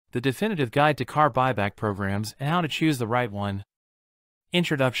The definitive guide to car buyback programs and how to choose the right one.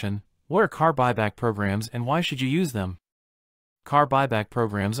 Introduction. What are car buyback programs and why should you use them? Car buyback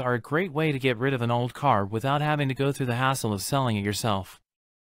programs are a great way to get rid of an old car without having to go through the hassle of selling it yourself.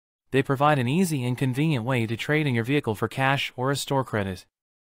 They provide an easy and convenient way to trade in your vehicle for cash or a store credit.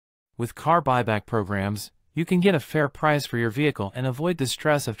 With car buyback programs, you can get a fair price for your vehicle and avoid the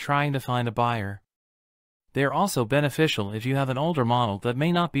stress of trying to find a buyer. They are also beneficial if you have an older model that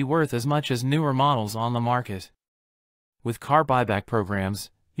may not be worth as much as newer models on the market. With car buyback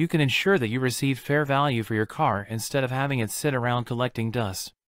programs, you can ensure that you receive fair value for your car instead of having it sit around collecting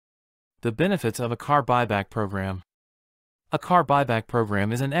dust. The benefits of a car buyback program. A car buyback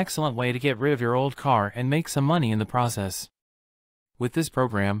program is an excellent way to get rid of your old car and make some money in the process. With this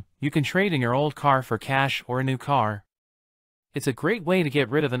program, you can trade in your old car for cash or a new car. It's a great way to get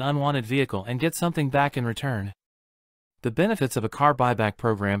rid of an unwanted vehicle and get something back in return. The benefits of a car buyback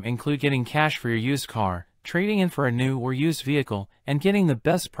program include getting cash for your used car, trading in for a new or used vehicle, and getting the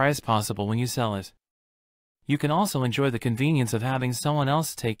best price possible when you sell it. You can also enjoy the convenience of having someone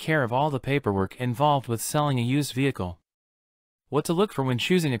else take care of all the paperwork involved with selling a used vehicle. What to look for when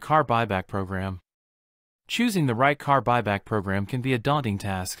choosing a car buyback program. Choosing the right car buyback program can be a daunting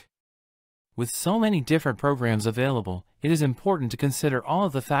task. With so many different programs available, it is important to consider all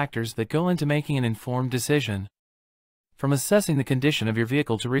of the factors that go into making an informed decision. From assessing the condition of your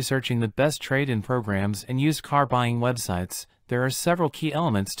vehicle to researching the best trade-in programs and used car buying websites, there are several key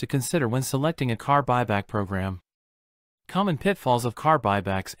elements to consider when selecting a car buyback program. Common pitfalls of car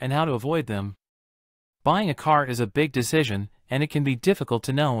buybacks and how to avoid them. Buying a car is a big decision, and it can be difficult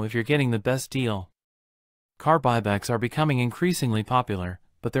to know if you're getting the best deal. Car buybacks are becoming increasingly popular,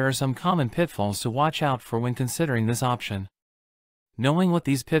 but there are some common pitfalls to watch out for when considering this option. Knowing what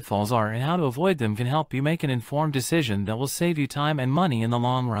these pitfalls are and how to avoid them can help you make an informed decision that will save you time and money in the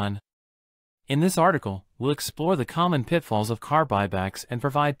long run. In this article, we'll explore the common pitfalls of car buybacks and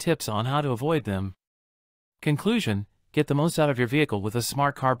provide tips on how to avoid them. Conclusion: get the most out of your vehicle with a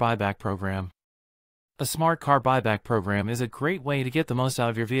smart car buyback program. A smart car buyback program is a great way to get the most out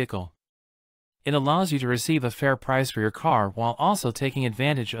of your vehicle. It allows you to receive a fair price for your car while also taking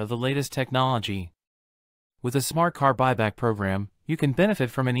advantage of the latest technology. With a smart car buyback program, you can benefit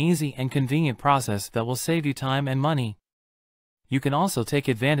from an easy and convenient process that will save you time and money. You can also take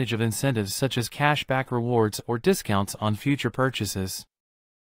advantage of incentives such as cashback rewards or discounts on future purchases.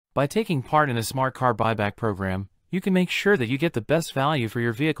 By taking part in a smart car buyback program, you can make sure that you get the best value for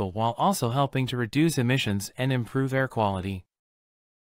your vehicle while also helping to reduce emissions and improve air quality.